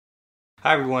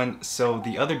Hi everyone, so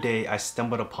the other day I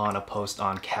stumbled upon a post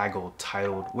on Kaggle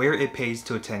titled "Where It Pays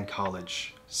to Attend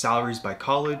College, Salaries by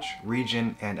College,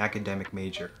 Region, and Academic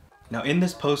Major." Now in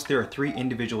this post there are three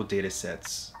individual data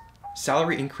sets: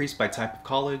 salary increase by type of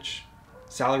college,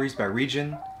 salaries by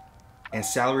region, and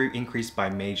salary increase by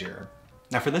major.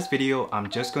 Now for this video, I'm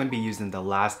just going to be using the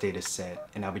last data set,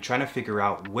 and I'll be trying to figure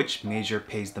out which major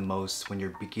pays the most when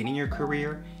you're beginning your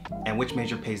career and which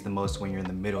major pays the most when you're in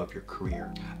the middle of your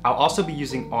career. I'll also be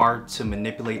using R to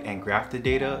manipulate and graph the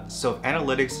data, so if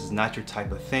analytics is not your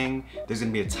type of thing, there's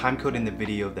going to be a time code in the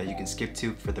video that you can skip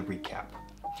to for the recap.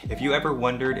 If you ever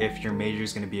wondered if your major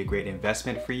is going to be a great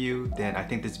investment for you, then I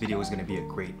think this video is going to be a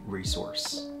great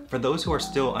resource. For those who are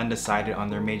still undecided on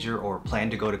their major or plan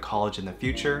to go to college in the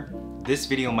future, this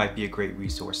video might be a great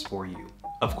resource for you.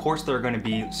 Of course, there are going to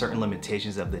be certain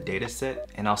limitations of the data set,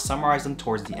 and I'll summarize them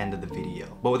towards the end of the video.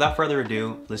 But without further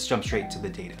ado, let's jump straight to the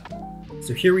data.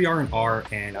 So here we are in R,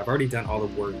 and I've already done all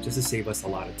the work just to save us a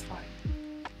lot of time.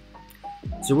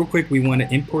 So real quick, we want to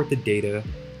import the data,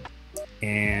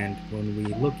 and when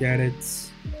we look at it,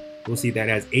 we'll see that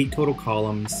it has 8 total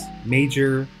columns: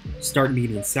 major, start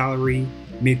median salary,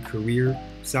 mid-career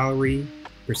salary,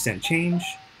 percent change,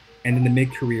 and then the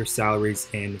mid-career salaries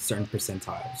in certain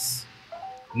percentiles.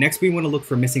 Next, we want to look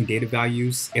for missing data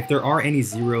values. If there are any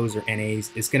zeros or NAs,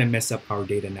 it's going to mess up our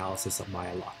data analysis by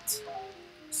a lot.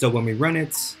 So when we run it,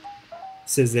 it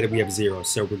says that we have 0,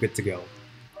 so we're good to go.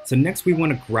 So next, we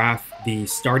want to graph the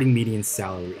starting median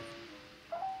salary.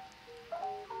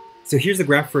 So here's the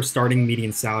graph for starting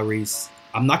median salaries.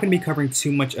 I'm not going to be covering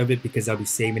too much of it because I'll be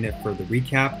saving it for the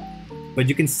recap, but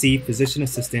you can see physician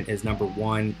assistant is number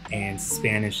 1 and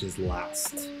Spanish is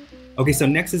last. Okay, so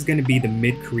next is going to be the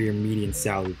mid-career median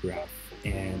salary graph.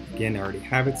 And again, I already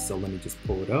have it, so let me just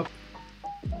pull it up.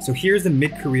 So here's the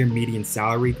mid-career median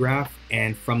salary graph,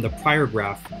 and from the prior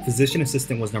graph, physician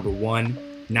assistant was number 1.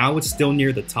 Now it's still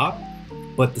near the top,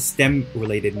 but the STEM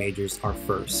related majors are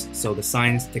first. So the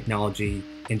science, technology,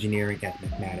 engineering, and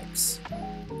mathematics.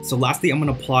 So lastly, I'm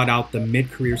going to plot out the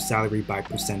mid-career salary by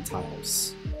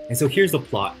percentiles. And so here's the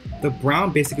plot. The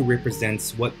brown basically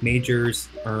represents what majors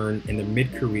earn in the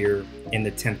mid-career in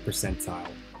the 10th percentile.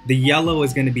 The yellow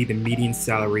is going to be the median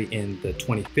salary in the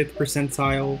 25th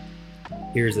percentile.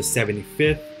 Here's the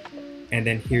 75th, and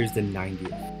then here's the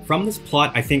 90th. From this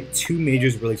plot, I think 2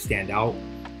 majors really stand out.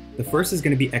 The first is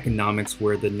going to be economics,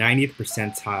 where the 90th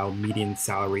percentile median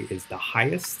salary is the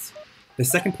highest. The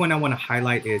second point I want to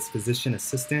highlight is physician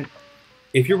assistant.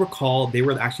 If you recall, they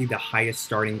were actually the highest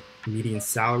starting median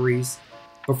salaries.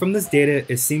 But from this data,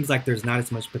 it seems like there's not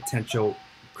as much potential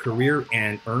career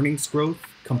and earnings growth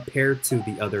compared to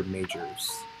the other majors.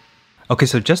 Okay,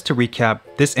 so just to recap,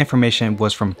 this information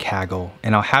was from Kaggle,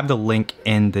 and I'll have the link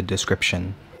in the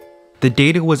description. The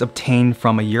data was obtained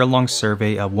from a year-long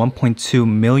survey of 1.2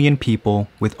 million people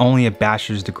with only a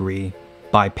bachelor's degree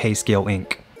by PayScale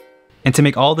Inc. And to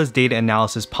make all this data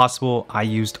analysis possible, I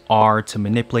used R to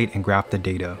manipulate and graph the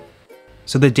data.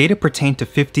 So the data pertained to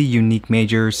 50 unique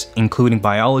majors, including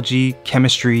biology,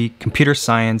 chemistry, computer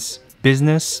science,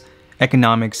 business,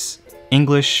 economics,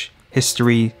 English,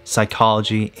 history,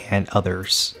 psychology, and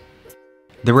others.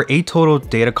 There were 8 total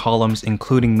data columns,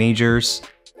 including majors.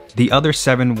 The other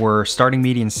 7 were starting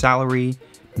median salary,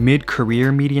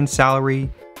 mid-career median salary,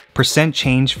 percent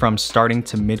change from starting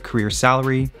to mid-career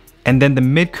salary, and then the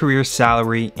mid-career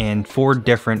salary in 4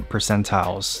 different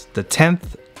percentiles: the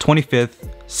 10th, 25th,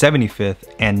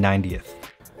 75th, and 90th.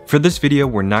 For this video,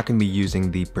 we're not going to be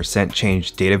using the percent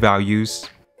change data values.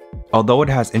 Although it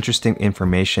has interesting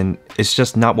information, it's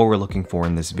just not what we're looking for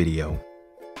in this video.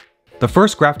 The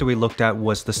first graph that we looked at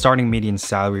was the starting median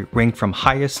salary ranked from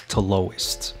highest to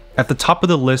lowest. At the top of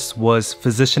the list was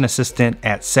physician assistant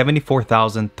at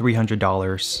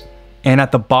 $74,300. And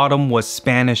at the bottom was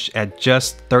Spanish at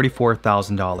just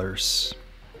 $34,000.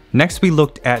 Next, we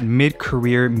looked at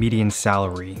mid-career median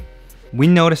salary. We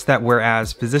noticed that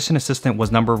whereas physician assistant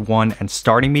was number 1 and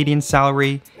starting median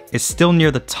salary is still near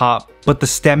the top, but the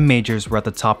STEM majors were at the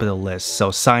top of the list,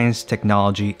 so science,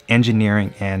 technology,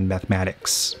 engineering, and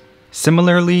mathematics.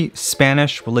 Similarly,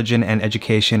 Spanish, religion, and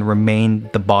education remained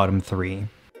the bottom 3.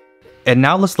 And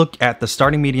now let's look at the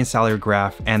starting median salary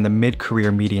graph and the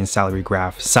mid-career median salary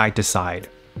graph side to side.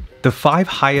 The 5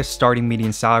 highest starting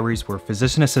median salaries were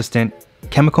physician assistant,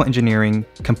 chemical engineering,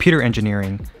 computer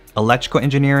engineering, electrical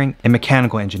engineering, and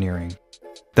mechanical engineering.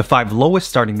 The 5 lowest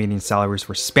starting median salaries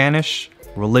were Spanish,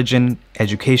 religion,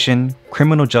 education,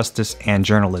 criminal justice, and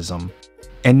journalism.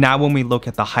 And now when we look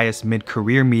at the highest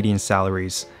mid-career median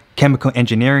salaries, chemical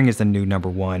engineering is the new number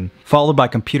 1, followed by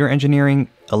computer engineering,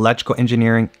 electrical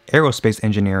engineering, aerospace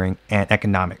engineering, and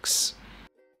economics.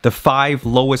 The 5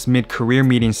 lowest mid-career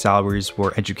median salaries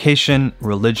were education,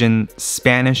 religion,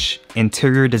 Spanish,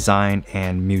 interior design,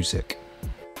 and music.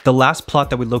 The last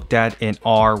plot that we looked at in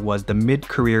R was the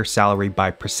mid-career salary by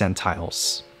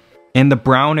percentiles. In the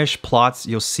brownish plots,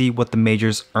 you'll see what the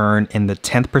majors earn in the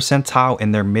 10th percentile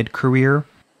in their mid-career.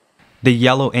 The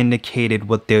yellow indicated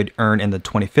what they would earn in the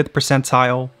 25th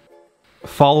percentile,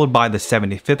 followed by the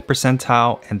 75th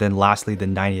percentile, and then lastly the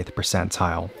 90th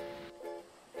percentile.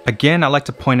 Again, I'd like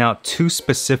to point out 2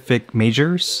 specific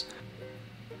majors.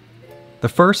 The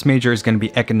first major is going to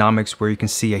be economics, where you can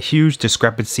see a huge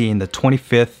discrepancy in the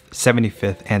 25th,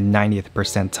 75th, and 90th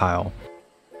percentile.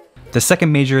 The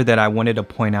second major that I wanted to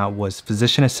point out was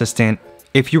physician assistant.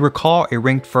 If you recall, it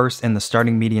ranked first in the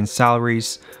starting median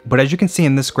salaries, but as you can see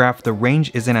in this graph, the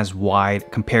range isn't as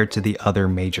wide compared to the other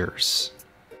majors.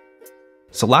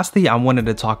 So lastly, I wanted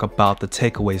to talk about the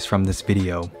takeaways from this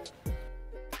video.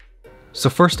 So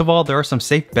first of all, there are some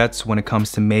safe bets when it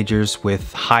comes to majors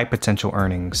with high potential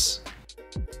earnings.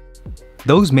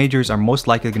 Those majors are most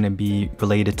likely going to be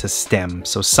related to STEM,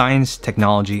 so science,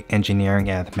 technology, engineering,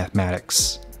 and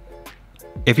mathematics.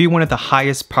 If you wanted the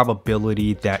highest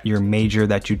probability that your major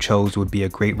that you chose would be a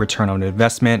great return on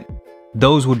investment,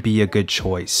 those would be a good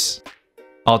choice.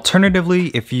 Alternatively,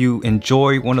 if you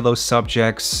enjoy one of those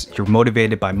subjects, you're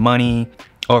motivated by money,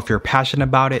 or if you're passionate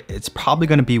about it, it's probably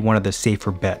going to be one of the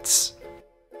safer bets.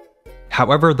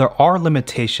 However, there are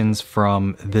limitations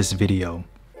from this video.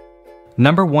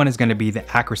 Number 1 is going to be the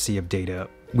accuracy of data.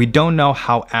 We don't know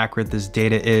how accurate this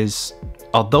data is.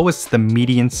 Although it's the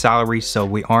median salary, so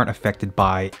we aren't affected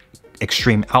by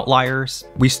extreme outliers,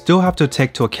 we still have to take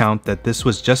into account that this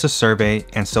was just a survey,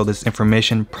 and so this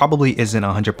information probably isn't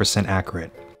 100%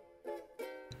 accurate.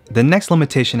 The next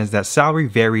limitation is that salary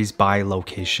varies by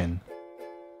location.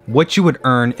 What you would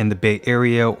earn in the Bay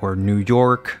Area or New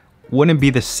York wouldn't be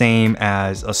the same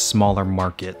as a smaller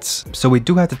market, so we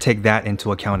do have to take that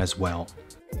into account as well.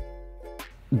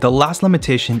 The last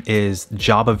limitation is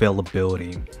job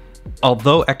availability.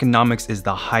 Although economics is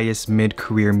the highest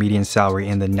mid-career median salary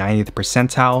in the 90th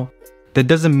percentile, that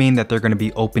doesn't mean that there are going to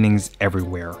be openings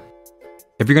everywhere.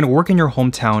 If you're going to work in your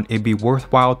hometown, it'd be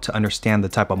worthwhile to understand the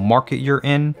type of market you're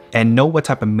in and know what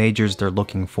type of majors they're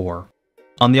looking for.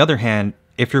 On the other hand,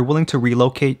 if you're willing to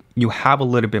relocate, you have a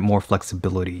little bit more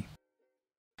flexibility.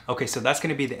 Okay, so that's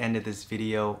going to be the end of this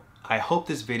video. I hope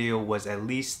this video was at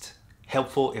least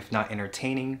helpful, if not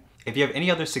entertaining. If you have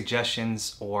any other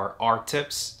suggestions or R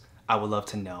tips, I would love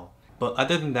to know. But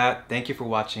other than that, thank you for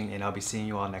watching, and I'll be seeing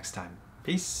you all next time.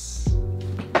 Peace.